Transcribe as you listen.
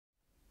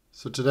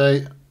So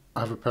today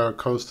I have a pair of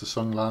Costa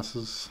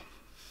sunglasses.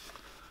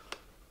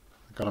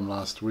 I got them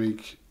last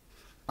week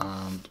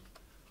and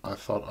I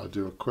thought I'd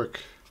do a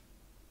quick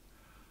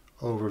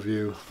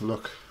overview,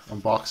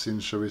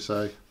 unboxing shall we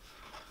say,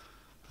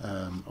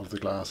 of the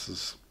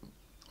glasses.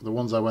 The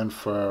ones I went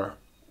for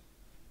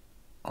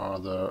are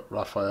the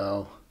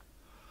Rafael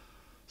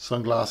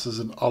sunglasses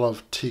in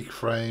olive teak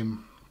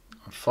frame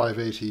and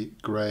 580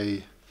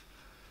 grey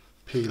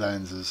P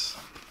lenses.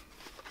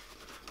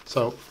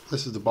 So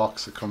this is the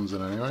box it comes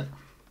in anyway.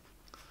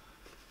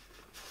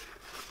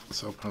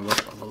 Let's open it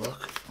up, have a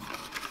look.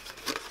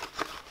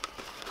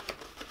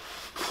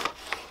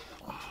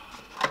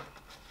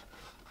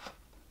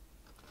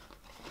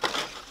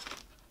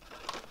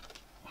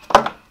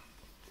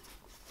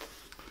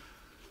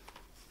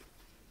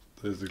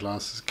 There's the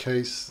glasses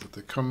case that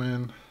they come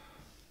in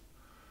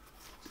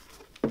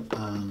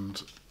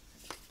and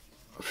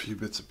a few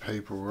bits of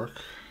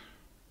paperwork,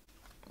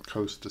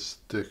 Costa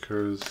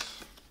stickers,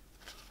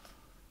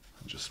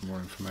 and just more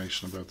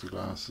information about the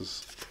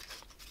glasses.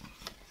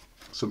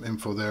 Some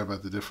info there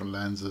about the different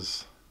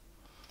lenses.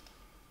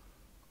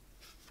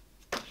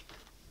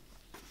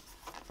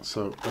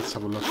 So let's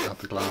have a look at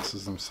the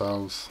glasses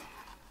themselves.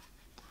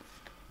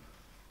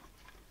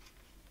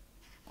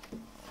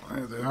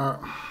 There they are.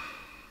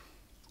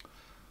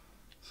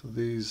 So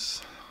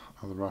these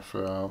are the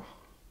Rafael.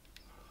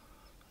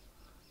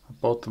 I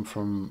bought them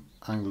from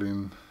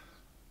Angling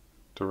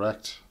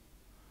Direct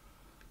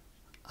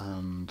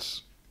and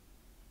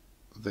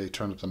they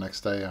turned up the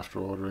next day after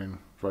ordering.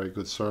 Very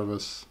good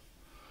service.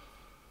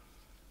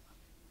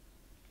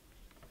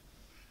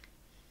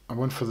 I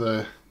went for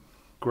the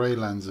grey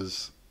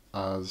lenses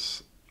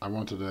as I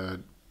wanted a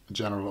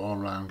general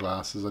all-round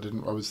glasses.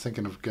 I was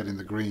thinking of getting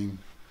the green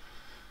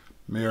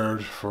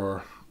mirrored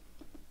for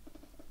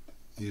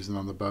using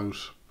on the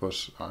boat,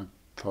 but I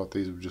thought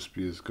these would just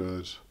be as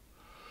good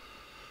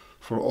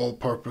for all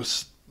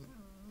purpose.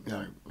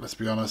 Yeah, let's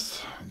be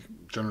honest, you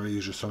generally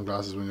use your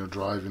sunglasses when you're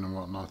driving and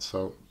whatnot,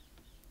 so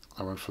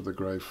I went for the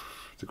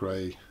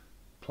grey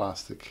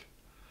plastic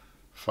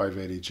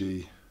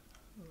 580G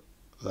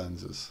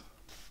lenses.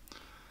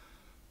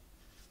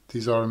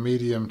 These are a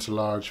medium to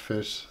large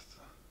fit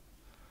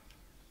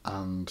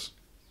and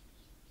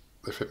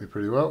they fit me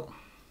pretty well.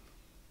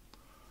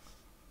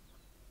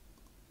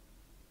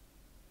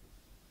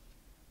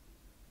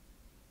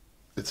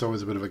 It's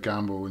always a bit of a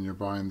gamble when you're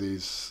buying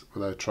these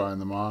without trying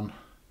them on,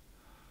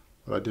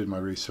 but I did my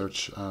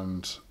research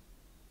and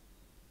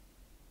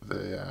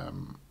they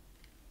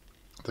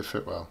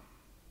fit well.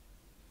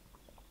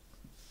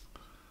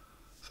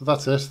 So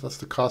that's it. That's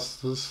the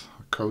Costas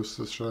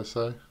should I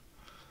say.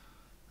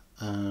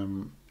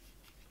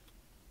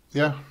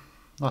 Yeah,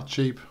 not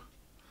cheap.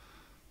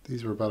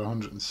 These were about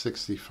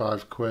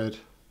 165 quid,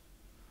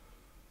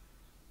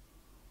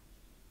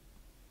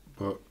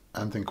 but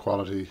anything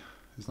quality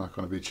is not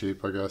going to be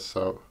cheap, I guess,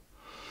 so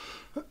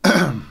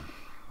I'm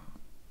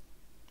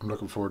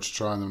looking forward to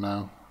trying them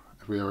now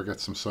if we ever get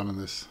some sun in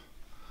this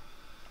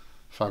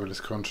fabulous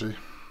country,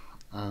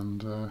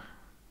 and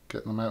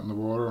getting them out in the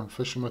water and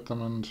fishing with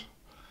them and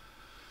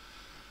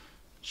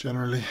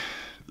generally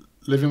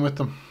living with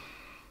them.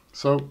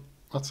 So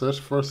that's it.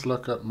 First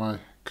look at my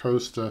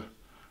Costa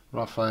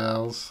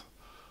Rafaels.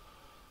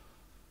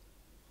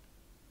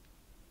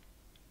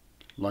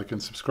 Like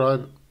and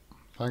subscribe.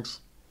 Thanks.